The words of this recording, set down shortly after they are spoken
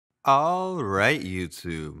All right,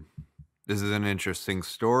 YouTube. This is an interesting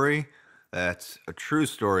story. That's a true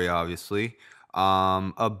story, obviously.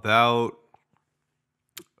 About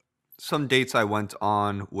some dates I went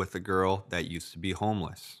on with a girl that used to be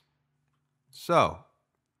homeless. So,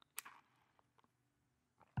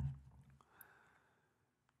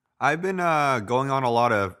 I've been going on a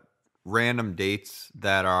lot of random dates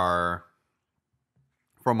that are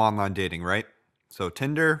from online dating, right? So,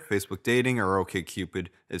 Tinder, Facebook dating, or OkCupid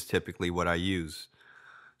is typically what I use.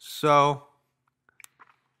 So,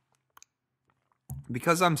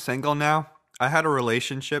 because I'm single now, I had a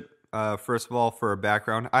relationship. First of all, for a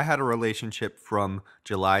background, I had a relationship from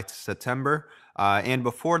July to September. And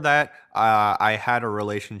before that, I had a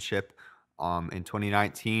relationship in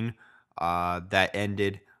 2019 that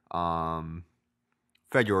ended um,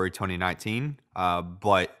 February 2019,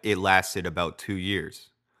 but it lasted about 2 years.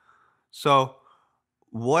 So,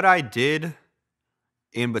 what I did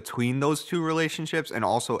in between those two relationships and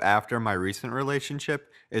also after my recent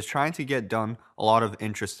relationship is trying to get done a lot of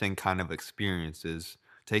interesting kind of experiences,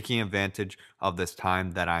 taking advantage of this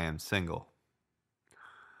time that I am single.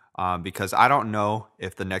 Because I don't know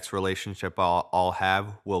if the next relationship I'll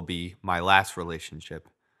have will be my last relationship,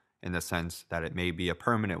 in the sense that it may be a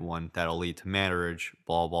permanent one that'll lead to marriage,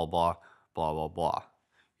 blah, blah, blah, blah, blah, blah.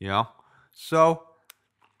 You know? So,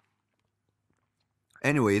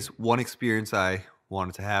 anyways, one experience I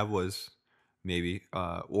wanted to have was maybe,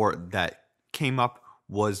 or that came up,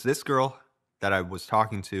 was this girl that I was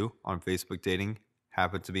talking to on Facebook dating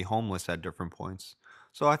happened to be homeless at different points.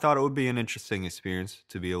 So I thought it would be an interesting experience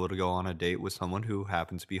to be able to go on a date with someone who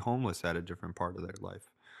happened to be homeless at a different part of their life.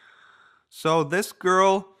 So this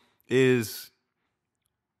girl is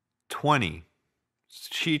 20.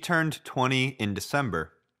 She turned 20 in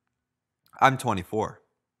December. I'm 24.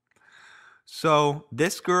 So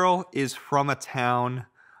this girl is from a town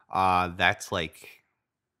that's like,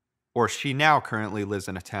 or she now currently lives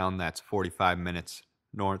in a town that's 45 minutes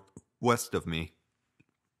northwest of me.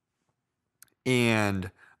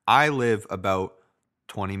 And I live about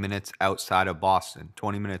 20 minutes outside of Boston,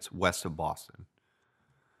 20 minutes west of Boston.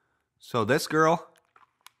 So this girl,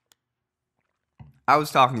 I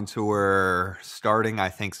was talking to her starting, I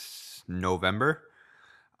think, November,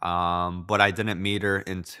 but I didn't meet her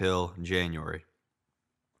until January.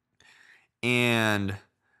 And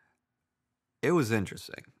it was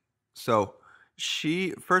interesting. So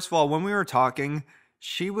first of all, when we were talking,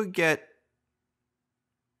 she would get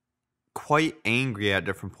quite angry at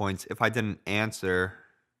different points if I didn't answer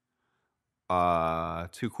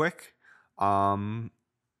too quick. Um,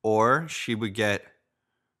 or she would get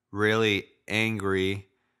really angry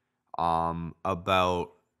about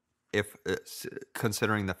if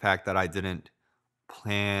considering the fact that I didn't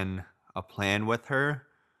plan a plan with her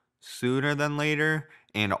sooner than later,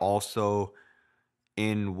 and also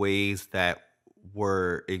in ways that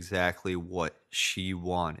were exactly what she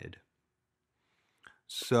wanted.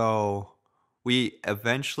 So we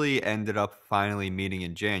eventually ended up finally meeting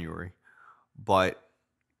in January, but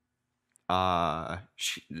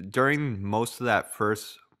during most of that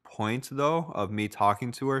first point though of me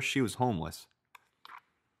talking to her, she was homeless.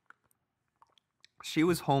 She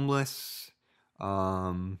was homeless,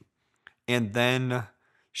 um, and then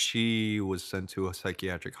she was sent to a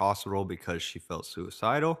psychiatric hospital because she felt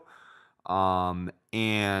suicidal.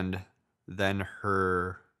 And then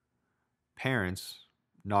her parents,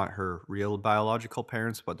 not her real biological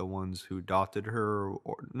parents, but the ones who adopted her,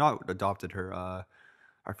 or not adopted her,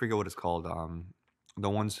 I forget what it's called. The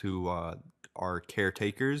ones who are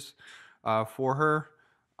caretakers for her.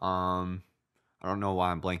 Um, I don't know why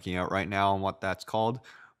I'm blanking out right now on what that's called,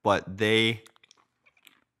 but they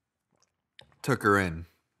took her in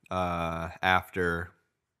after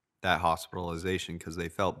that hospitalization because they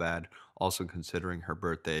felt bad. Also, considering her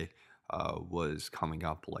birthday was coming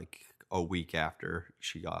up like a week after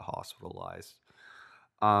she got hospitalized.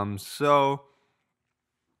 So,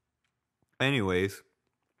 anyways,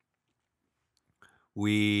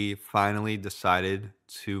 we finally decided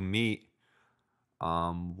to meet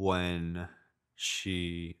when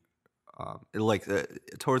she, like,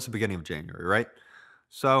 towards the beginning of January, right?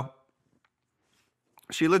 So,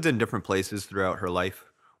 she lived in different places throughout her life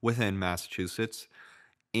within Massachusetts.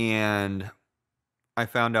 And I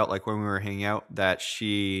found out, like, when we were hanging out, that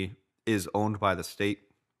she is owned by the state.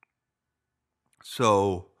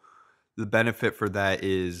 So the benefit for that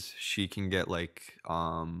is she can get like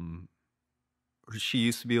she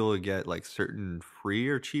used to be able to get like certain free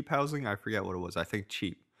or cheap housing. I forget what it was. I think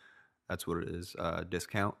cheap. That's what it is.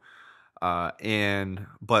 Discount. And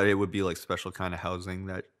but it would be like special kind of housing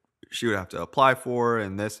that she would have to apply for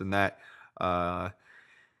and this and that. Uh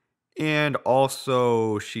And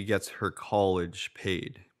also she gets her college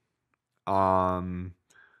paid. Um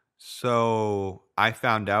so I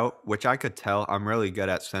found out, which I could tell, I'm really good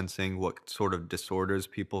at sensing what sort of disorders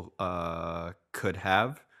people could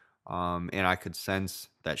have. And I could sense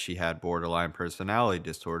that she had borderline personality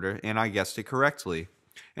disorder, and I guessed it correctly.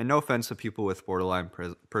 And no offense to people with borderline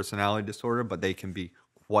personality disorder, but they can be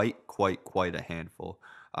quite a handful.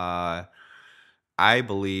 Uh, I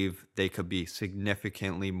believe they could be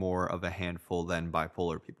significantly more of a handful than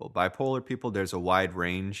bipolar people. Bipolar people, there's a wide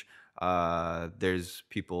range. There's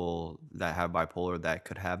people that have bipolar that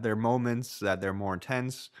could have their moments that they're more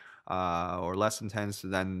intense or less intense.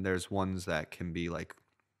 Then there's ones that can be like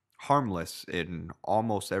harmless in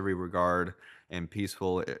almost every regard and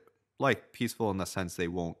peaceful, like peaceful in the sense they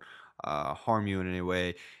won't harm you in any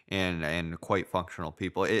way, and quite functional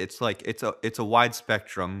people. It's like it's a wide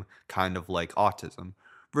spectrum, kind of like autism,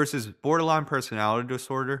 versus borderline personality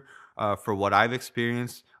disorder. For what I've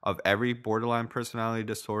experienced of every borderline personality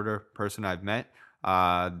disorder person I've met,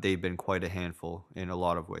 they've been quite a handful in a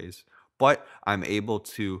lot of ways. But I'm able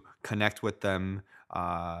to connect with them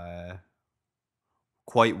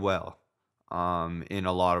quite well in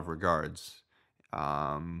a lot of regards.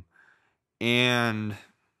 Um, and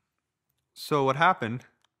so what happened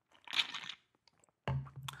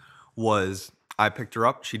was I picked her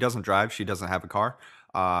up. She doesn't drive. She doesn't have a car.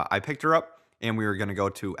 I picked her up, and we were going to go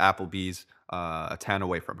to Applebee's, a town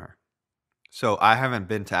away from her. So I haven't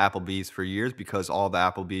been to Applebee's for years because all the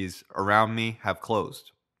Applebee's around me have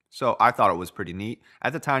closed. So I thought it was pretty neat.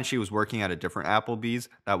 At the time, she was working at a different Applebee's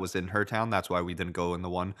that was in her town. That's why we didn't go in the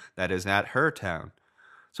one that is at her town.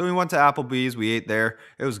 So we went to Applebee's. We ate there.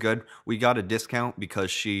 It was good. We got a discount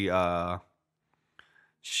because she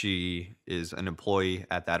is an employee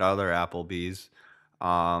at that other Applebee's.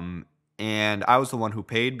 Um, and I was the one who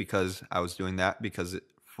paid because I was doing that because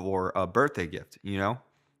for a birthday gift,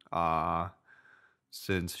 uh,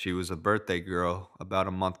 since she was a birthday girl about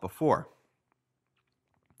a month before.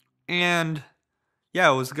 And yeah,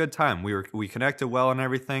 it was a good time. We connected well and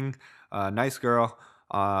everything. Nice girl.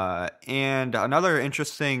 And another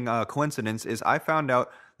interesting coincidence is I found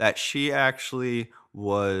out that she actually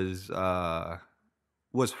was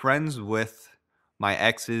friends with my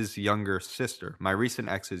ex's younger sister, my recent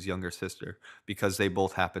ex's younger sister, because they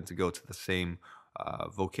both happened to go to the same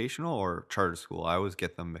vocational or charter school. I always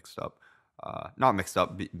get them mixed up. Not mixed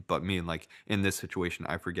up, but me and like in this situation,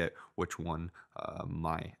 I forget which one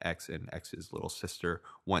my ex and ex's little sister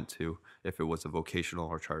went to, if it was a vocational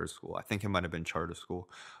or charter school. I think it might have been charter school.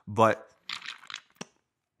 But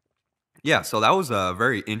yeah, so that was a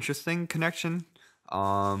very interesting connection.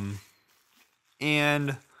 Um,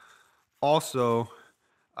 and also,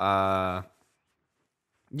 uh,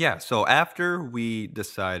 yeah, so after we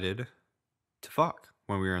decided to fuck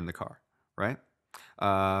when we were in the car, right?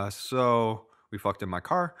 So we fucked in my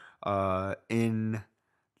car, in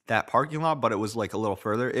that parking lot, but it was like a little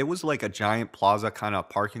further. It was like a giant plaza kind of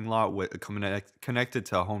parking lot with connected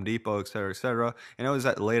to Home Depot, et cetera, et cetera. And it was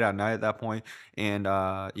late at night at that point. And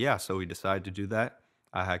yeah, so we decided to do that.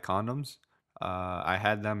 I had condoms. I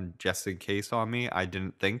had them just in case on me. I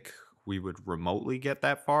didn't think we would remotely get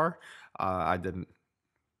that far. I didn't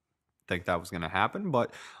think that was going to happen,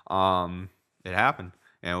 but it happened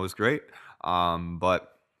and it was great. But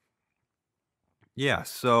yeah,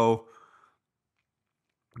 so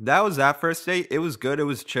that was that first date. It was good. It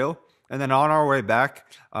was chill. And then on our way back,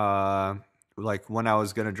 like when I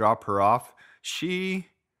was gonna drop her off, she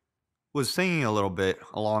was singing a little bit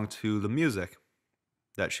along to the music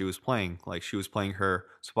that she was playing. Like she was playing her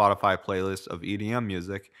Spotify playlist of EDM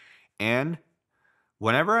music. And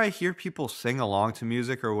whenever I hear people sing along to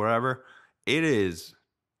music or whatever, it is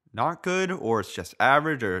not good, or it's just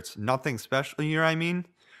average, or it's nothing special. You know what I mean?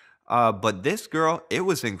 But this girl, it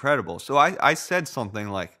was incredible. So I said something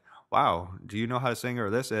like, wow, do you know how to sing or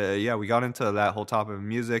this? Yeah, we got into that whole topic of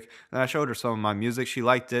music. And I showed her some of my music. She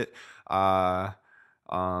liked it. So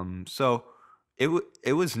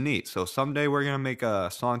it was neat. So someday we're going to make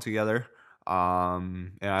a song together.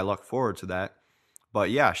 And I look forward to that. But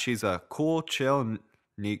yeah, she's a cool, chill,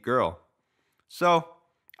 neat girl. So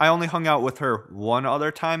I only hung out with her one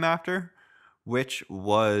other time after, which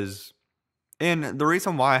was... And the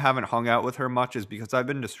reason why I haven't hung out with her much is because I've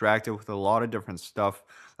been distracted with a lot of different stuff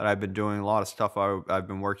that I've been doing, a lot of stuff I've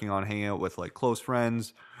been working on, hanging out with like close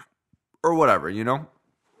friends or whatever,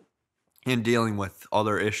 and dealing with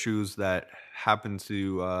other issues that happen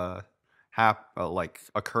to like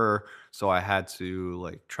occur. So I had to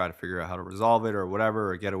like try to figure out how to resolve it or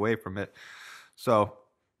whatever, or get away from it. So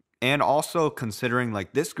And also considering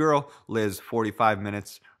like this girl lives 45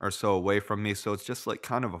 minutes or so away from me, so it's just like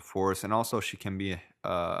kind of a force. And also she can be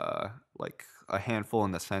like a handful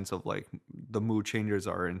in the sense of like the mood changes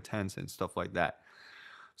are intense and stuff like that.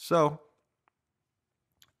 So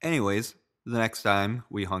anyways, the next time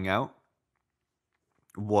we hung out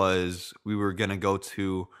was we were gonna go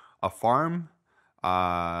to a farm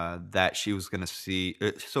that she was gonna see.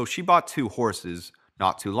 So she bought two horses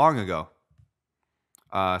not too long ago.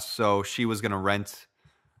 So she was gonna rent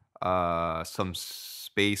some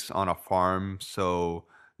space on a farm. So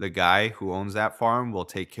the guy who owns that farm will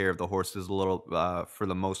take care of the horses a little for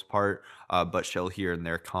the most part, but she'll here and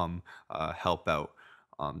there come help out,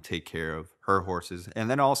 take care of her horses and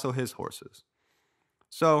then also his horses.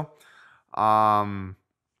 So um,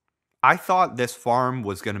 I thought this farm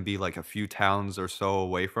was going to be like a few towns or so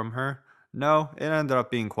away from her. No, it ended up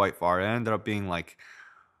being quite far. It ended up being like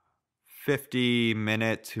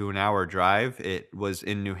 50-minute to an hour drive. It was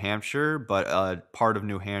in New Hampshire, but a part of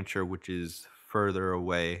New Hampshire which is further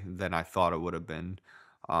away than I thought it would have been.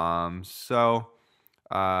 So,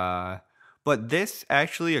 uh, but this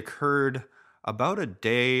actually occurred about a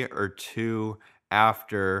day or two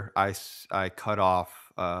after I cut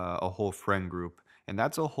off a whole friend group, and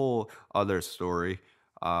that's a whole other story.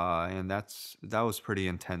 And that was pretty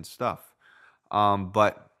intense stuff.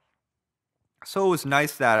 But so it was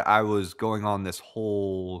nice that I was going on this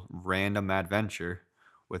whole random adventure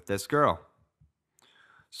with this girl.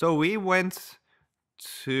 So we went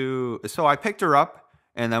so I picked her up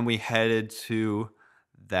and then we headed to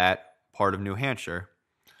that part of New Hampshire.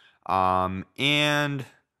 And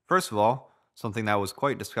first of all, something that was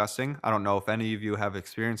quite disgusting. I don't know if any of you have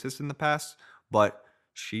experienced this in the past, but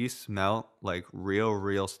she smelled like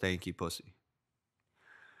real stanky pussy.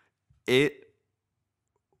 It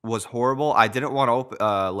was horrible. I didn't want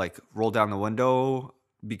to like roll down the window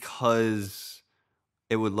because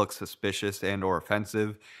it would look suspicious and or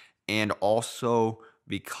offensive, and also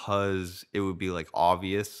because it would be like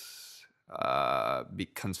obvious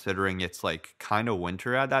considering it's like kind of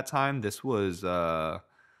winter at that time. This was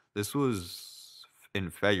in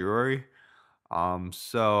February.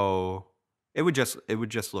 So it would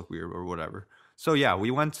just look weird or whatever. So yeah,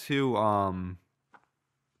 we went to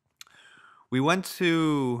we went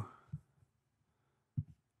to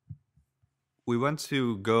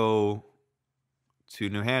go to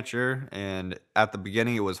New Hampshire, and at the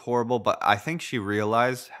beginning it was horrible, but I think she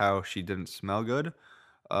realized how she didn't smell good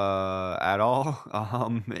at all.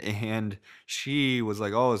 And she was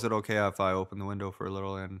like, "Oh, is it okay if I open the window for a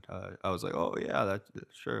little?" And I was like, "Oh yeah,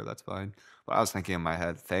 sure, that's fine." But I was thinking in my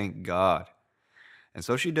head, "Thank God." And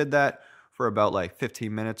so she did that for about like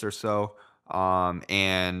 15 minutes or so.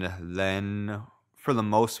 And then for the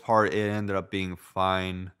most part, it ended up being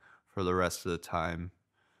fine for the rest of the time.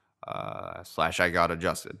 Slash, I got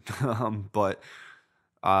adjusted. But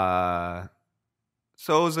uh,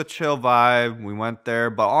 so it was a chill vibe. We went there,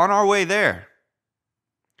 but on our way there,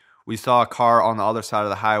 we saw a car on the other side of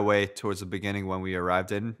the highway towards the beginning when we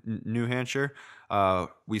arrived in New Hampshire.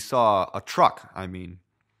 We saw a truck. I mean,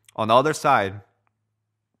 on the other side,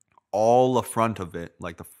 all the front of it,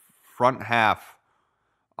 like the front half,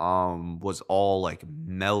 was all like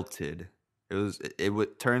melted.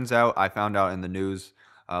 Turns out I found out in the news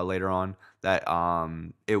later on that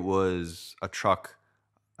it was a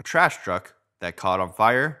trash truck that caught on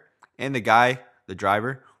fire, and the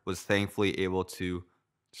driver, was thankfully able to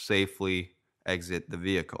safely exit the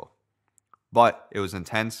vehicle. But it was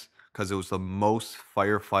intense because it was the most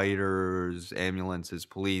firefighters, ambulances,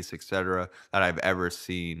 police, etc., that I've ever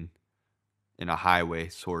seen in a highway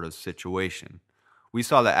sort of situation. We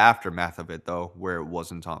saw the aftermath of it though, where it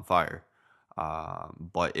wasn't on fire,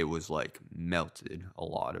 but it was like melted, a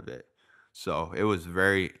lot of it. So it was a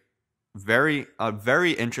very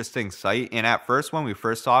interesting sight. And at first, when we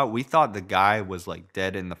first saw it, we thought the guy was like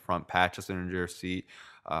dead in the front passenger seat,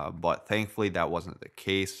 but thankfully that wasn't the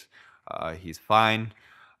case. He's fine.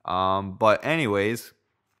 But anyways,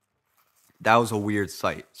 that was a weird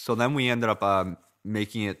sight. So then we ended up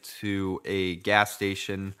making it to a gas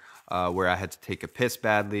station where I had to take a piss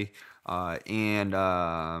badly. And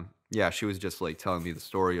yeah, she was just like telling me the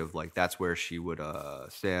story of like that's where she would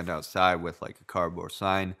stand outside with like a cardboard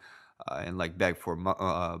sign and like beg for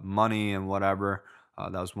money and whatever.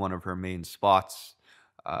 That was one of her main spots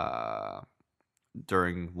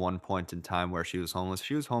during one point in time where she was homeless.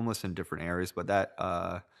 She was homeless in different areas, but that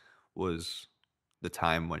was the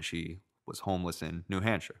time when she was homeless in New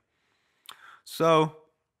Hampshire. So,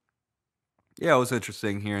 yeah, it was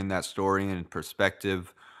interesting hearing that story and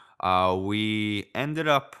we ended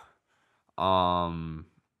up um,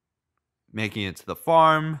 making it to the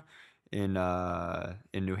farm in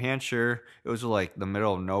New Hampshire. It was like the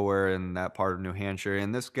middle of nowhere in that part of New Hampshire.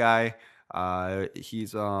 And this guy, he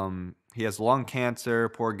has lung cancer.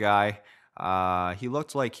 Poor guy. He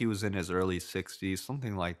looked like he was in his early 60s,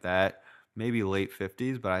 something like that. Maybe late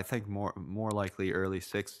 50s, but I think more likely early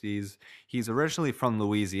 60s. He's originally from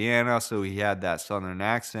Louisiana, so he had that southern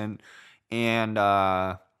accent, and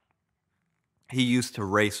he used to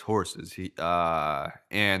race horses.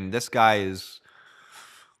 And this guy is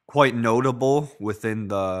quite notable within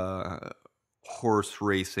the horse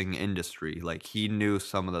racing industry. Like he knew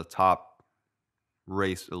some of the top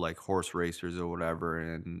horse racers or whatever,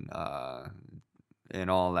 and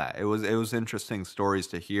all that. It was interesting stories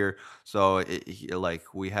to hear. So like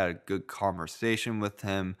we had a good conversation with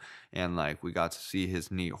him, and like we got to see his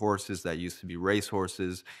neat horses that used to be race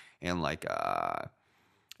horses, and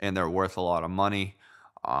and they're worth a lot of money.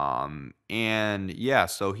 And yeah,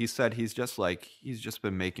 so he said he's just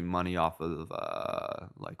been making money off of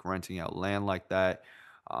like renting out land like that.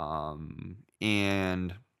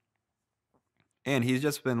 And he's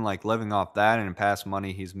just been like living off that and past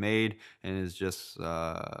money he's made, and is just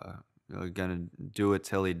gonna do it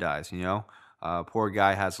till he dies, you know. Poor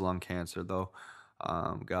guy has lung cancer though.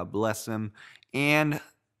 God bless him. And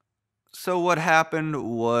so what happened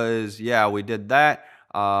was, yeah, we did that,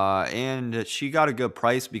 and she got a good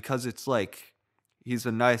price because it's like he's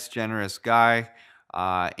a nice, generous guy,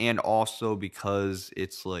 and also because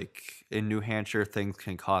it's like in New Hampshire things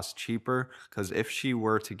can cost cheaper. Because if she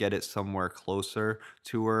were to get it somewhere closer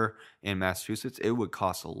to her in Massachusetts, it would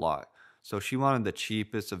cost a lot. So she wanted the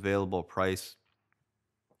cheapest available price.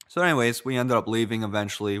 So, anyways, we ended up leaving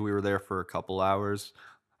eventually. We were there for a couple hours,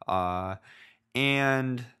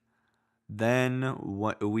 and then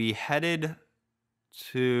we headed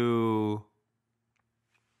to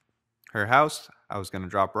her house. I was going to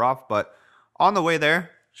drop her off, but on the way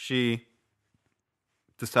there, she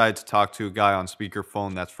decided to talk to a guy on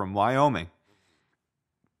speakerphone that's from Wyoming.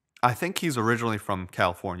 I think he's originally from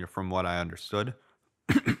California, from what I understood,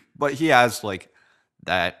 but he has like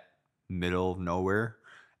that middle of nowhere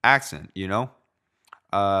accent, you know?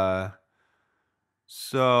 Uh,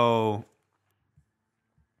 so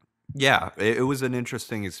yeah, it was an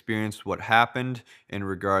interesting experience what happened in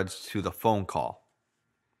regards to the phone call.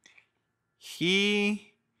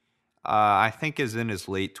 He, I think, is in his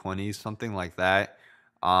late 20s, something like that,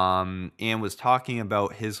 and was talking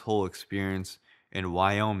about his whole experience in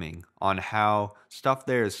Wyoming on how stuff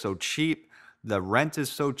there is so cheap, the rent is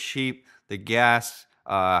so cheap, the gas,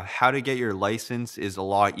 how to get your license is a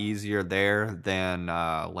lot easier there than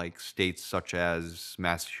like states such as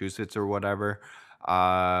Massachusetts or whatever.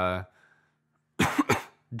 Uh,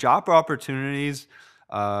 Job opportunities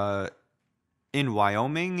uh, in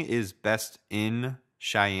Wyoming is best in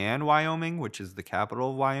Cheyenne, Wyoming, which is the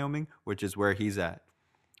capital of Wyoming, which is where he's at.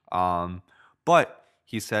 Um, but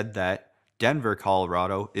he said that Denver,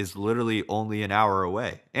 Colorado is literally only an hour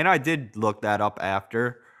away. And I did look that up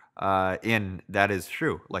after, and that is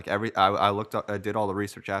true. Like I looked up, I did all the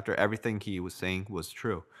research after. Everything he was saying was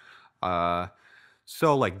true. Uh,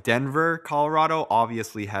 so like Denver, Colorado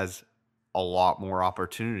obviously has a lot more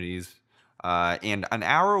opportunities. And an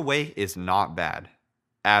hour away is not bad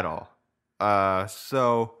at all.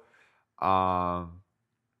 So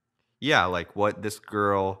yeah, like what this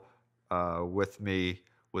girl with me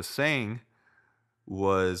was saying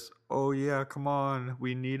was, "Oh yeah, come on,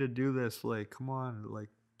 we need to do this. Like, come on, like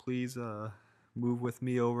please move with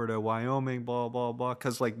me over to Wyoming, blah blah blah."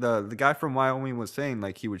 Cuz like the guy from Wyoming was saying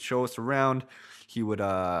like he would show us around, he would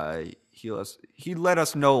he let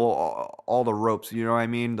us know all the ropes, you know what I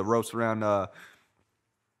mean? The ropes around the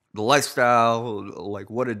lifestyle, like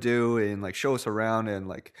what to do, and like show us around and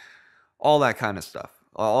like all that kind of stuff.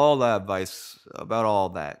 All that advice about all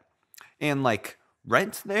that. And like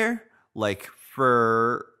rent there, like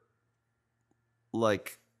for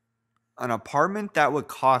like an apartment that would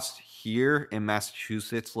cost here in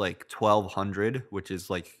Massachusetts like 1,200, which is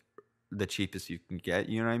like the cheapest you can get,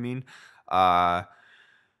 you know what I mean? Uh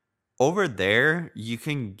Over there you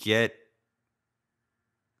can get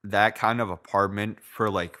that kind of apartment for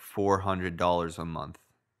like $400 a month.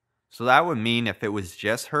 So that would mean if it was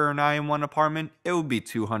just her and I in one apartment, it would be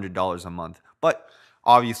 $200 a month. But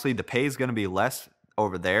obviously, the pay is going to be less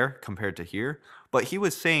over there compared to here. But he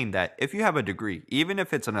was saying that if you have a degree, even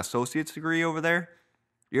if it's an associate's degree over there,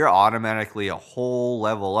 you're automatically a whole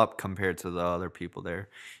level up compared to the other people there.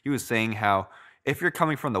 He was saying how if you're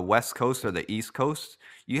coming from the West Coast or the East Coast,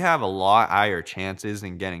 you have a lot higher chances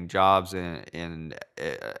in getting jobs and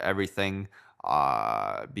everything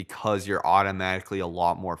because you're automatically a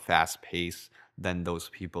lot more fast paced than those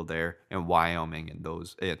people there in Wyoming and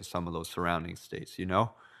those in some of those surrounding states, you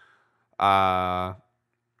know? Uh,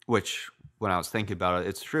 which when I was thinking about it,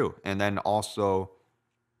 it's true. And then also,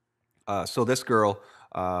 so this girl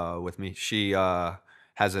with me, she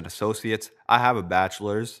has an associate's. I have a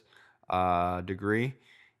bachelor's degree,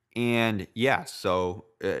 and yeah, so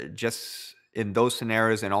just in those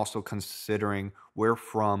scenarios, and also considering we're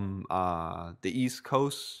from the East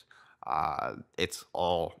Coast, it's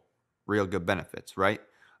all real good benefits, right?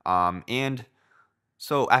 And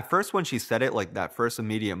so at first, when she said it, like that first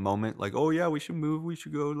immediate moment, like, "Oh yeah, we should move, we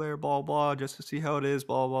should go there, blah blah, just to see how it is,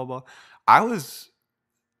 blah blah blah," I was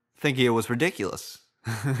thinking it was ridiculous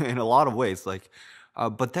in a lot of ways. Like,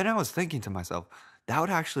 but then I was thinking to myself, that would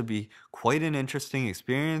actually be quite an interesting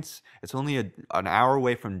experience. It's only an hour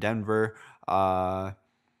away from Denver. Uh,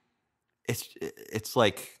 it's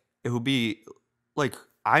like it would be like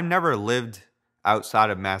I've never lived outside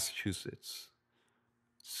of Massachusetts,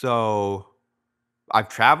 so I've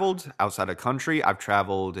traveled outside of country. I've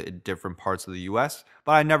traveled in different parts of the U.S.,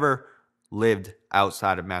 but I never lived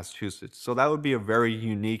outside of Massachusetts. So that would be a very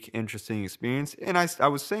unique, interesting experience. And I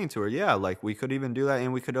was saying to her, yeah, like we could even do that,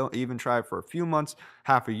 and we could even try it for a few months,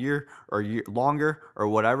 half a year, or year, longer, or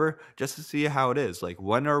whatever, just to see how it is. Like,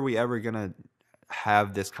 when are we ever gonna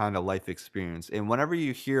have this kind of life experience? And whenever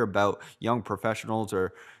you hear about young professionals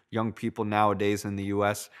or young people nowadays in the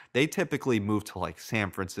US, they typically move to like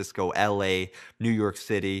San Francisco, LA, New York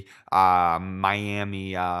City,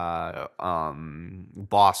 Miami,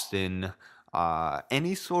 Boston,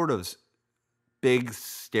 any sort of big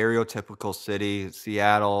stereotypical city,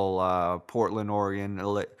 Seattle, Portland, Oregon,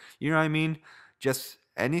 you know what I mean? Just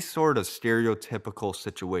any sort of stereotypical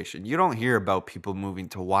situation. You don't hear about people moving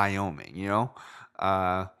to Wyoming, you know?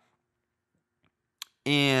 Uh,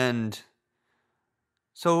 and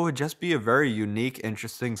so it would just be a very unique,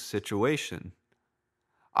 interesting situation.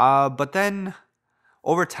 But then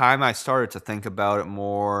over time, I started to think about it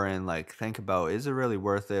more and like think about, is it really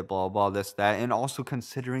worth it? Blah blah, this that, and also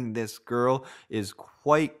considering this girl is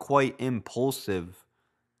quite impulsive.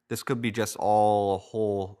 This could be just all a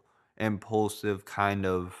whole impulsive kind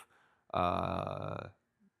of uh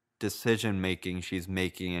decision making she's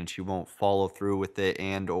making, and she won't follow through with it,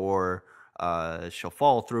 and or she'll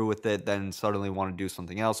follow through with it, then suddenly want to do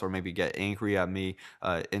something else, or maybe get angry at me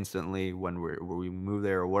instantly when we move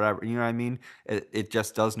there or whatever, you know what I mean? It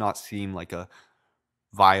just does not seem like a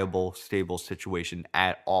viable, stable situation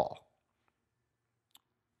at all.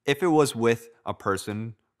 If it was with a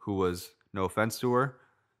person who was, no offense to her,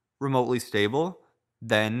 remotely stable,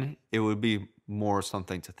 then it would be more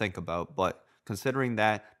something to think about. But considering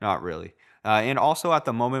that, not really. And also at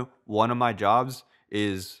the moment, one of my jobs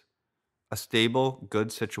is a stable, good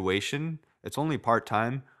situation. It's only part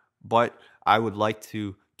time, but I would like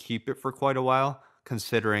to keep it for quite a while,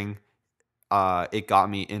 considering it got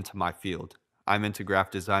me into my field. I'm into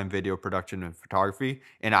graphic design, video production, and photography,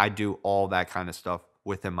 and I do all that kind of stuff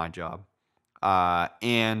within my job.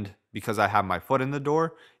 And because I have my foot in the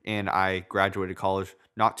door and I graduated college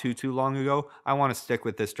not too long ago, I want to stick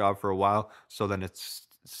with this job for a while so then it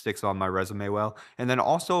sticks on my resume well. And then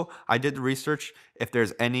also, I did the research if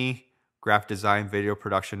there's any graphic design, video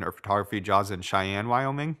production, or photography jobs in Cheyenne,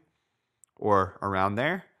 Wyoming, or around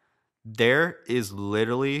there. There is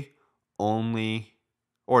literally only,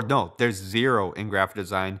 or no, there's zero in graphic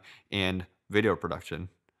design and video production.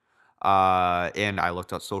 And I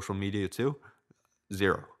looked at social media too.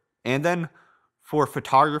 Zero. And then for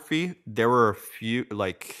photography, there were a few,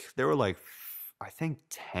 like, there were like, I think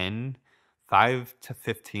 10, 5 to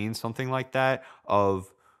 15, something like that,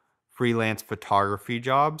 of freelance photography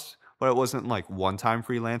jobs. But it wasn't like one time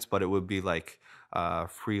freelance, but it would be like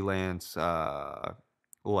freelance,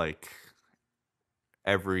 like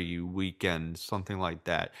every weekend, something like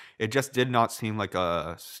that. It just did not seem like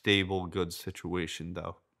a stable, good situation,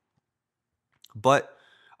 though. But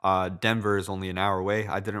Denver is only an hour away.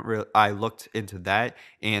 I didn't really. I looked into that,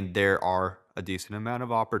 and there are a decent amount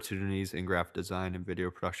of opportunities in graphic design and video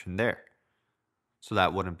production there, so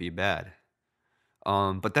that wouldn't be bad.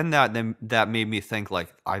 But then that made me think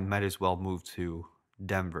like I might as well move to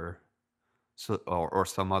Denver, so or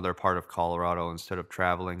some other part of Colorado instead of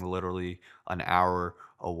traveling literally an hour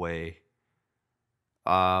away.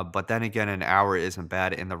 But then again, an hour isn't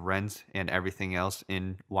bad, and the rent and everything else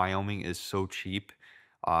in Wyoming is so cheap,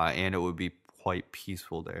 and it would be quite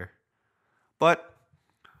peaceful there. But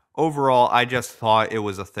overall, I just thought it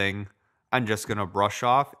was a thing. I'm just gonna brush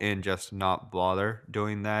off and just not bother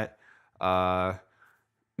doing that. Uh,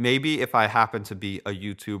 Maybe if I happen to be a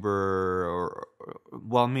YouTuber,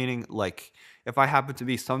 well, meaning like if I happen to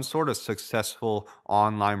be some sort of successful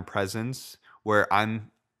online presence where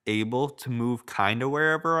I'm able to move kind of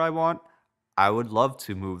wherever I want, I would love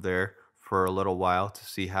to move there for a little while to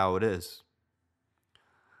see how it is.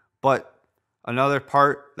 But another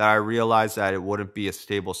part that I realized that it wouldn't be a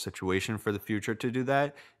stable situation for the future to do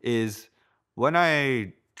that is when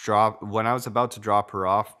I was about to drop her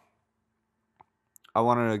off, I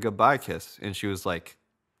wanted a goodbye kiss, and she was like,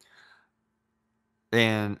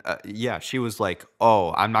 yeah, she was like,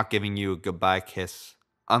 "Oh, I'm not giving you a goodbye kiss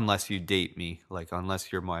unless you date me, like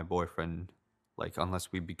unless you're my boyfriend, like unless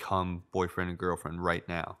we become boyfriend and girlfriend right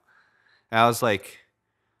now." And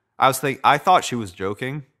I thought she was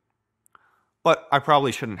joking, but I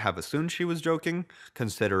probably shouldn't have assumed she was joking,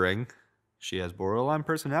 considering she has borderline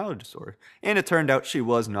personality disorder. And it turned out she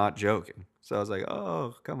was not joking. So I was like,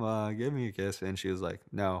 "Oh, come on, give me a kiss." And she was like,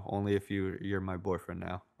 "No, only if you're my boyfriend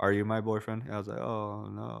now. Are you my boyfriend?" And I was like, "Oh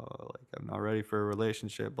no, like I'm not ready for a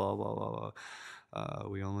relationship, blah blah blah blah.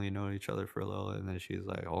 We only know each other for a little." And then she's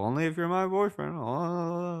like, "Only if you're my boyfriend."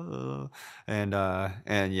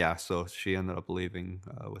 And yeah, so she ended up leaving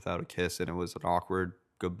without a kiss, and it was an awkward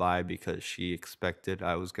goodbye because she expected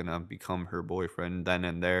I was gonna become her boyfriend then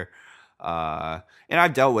and there. And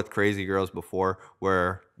I've dealt with crazy girls before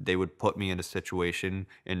where they would put me in a situation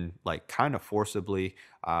and like kind of forcibly,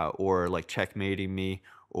 or like checkmating me,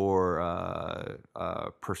 or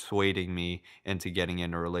persuading me into getting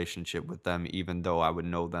in a relationship with them, even though I would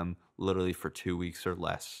know them literally for 2 weeks or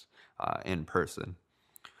less in person.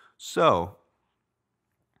 So,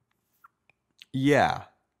 yeah,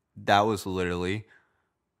 that was literally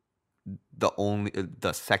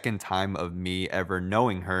the second time of me ever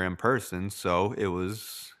knowing her in person. So it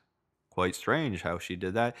was quite strange how she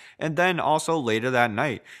did that. And then also later that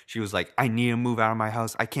night, she was like, "I need to move out of my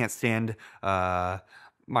house. I can't stand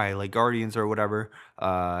my like guardians or whatever.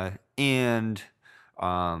 And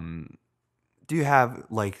do you have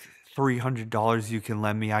like $300 you can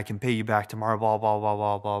lend me? I can pay you back tomorrow, blah blah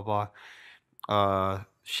blah blah blah blah."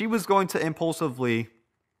 She was going to impulsively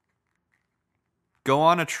go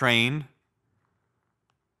on a train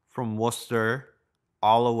from Worcester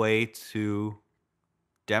all the way to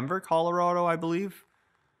Denver, Colorado, I believe.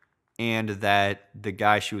 And that the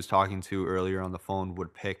guy she was talking to earlier on the phone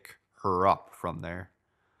would pick her up from there.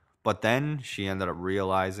 But then she ended up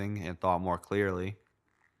realizing and thought more clearly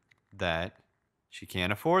that she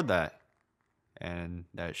can't afford that, and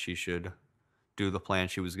that she should do the plan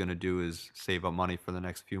she was going to do is save up money for the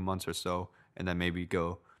next few months or so, and then maybe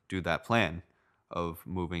go do that plan of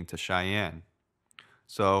moving to Cheyenne.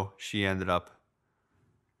 So she ended up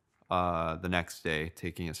the next day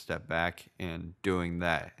taking a step back and doing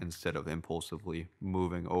that instead of impulsively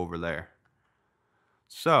moving over there.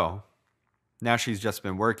 So now she's just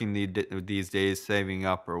been working these days, saving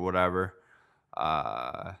up or whatever,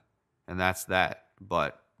 uh, and that's that.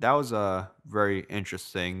 But that was a very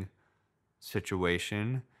interesting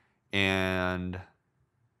situation, and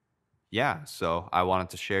yeah, so I wanted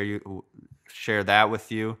to share that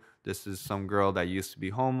with you. This is some girl that used to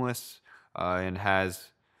be homeless, and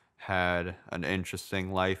has had an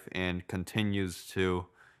interesting life and continues to,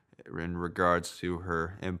 in regards to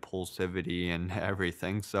her impulsivity and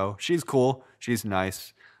everything. So she's cool. She's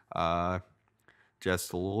nice. Uh,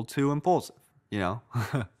 just a little too impulsive, you know.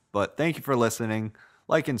 But thank you for listening.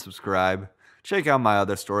 Like and subscribe. Check out my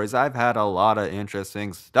other stories. I've had a lot of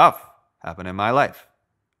interesting stuff happen in my life.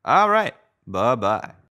 All right. Bye-bye.